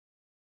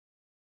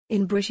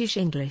In British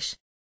English.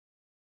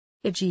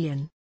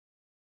 Aegean.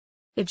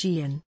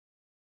 Aegean.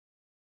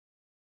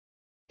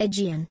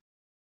 Aegean.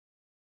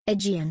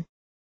 Aegean.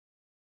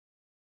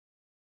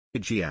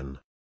 Aegean.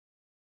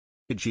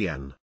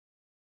 Aegean.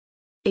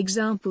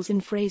 Examples in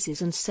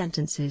phrases and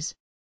sentences.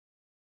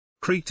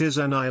 Crete is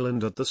an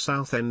island at the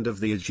south end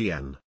of the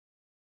Aegean.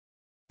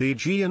 The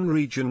Aegean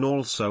region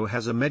also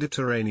has a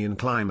Mediterranean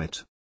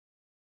climate.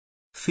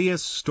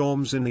 Fierce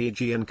storms in the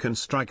Aegean can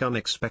strike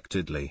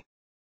unexpectedly.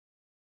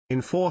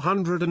 In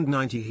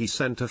 490 he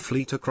sent a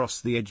fleet across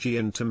the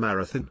Aegean to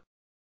Marathon.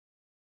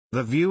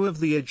 The view of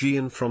the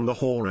Aegean from the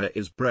Hora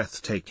is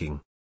breathtaking.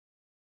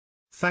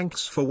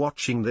 Thanks for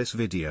watching this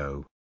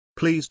video.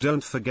 Please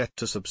don't forget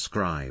to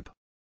subscribe.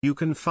 You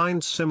can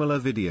find similar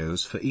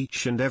videos for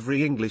each and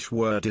every English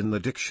word in the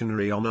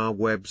dictionary on our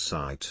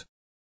website.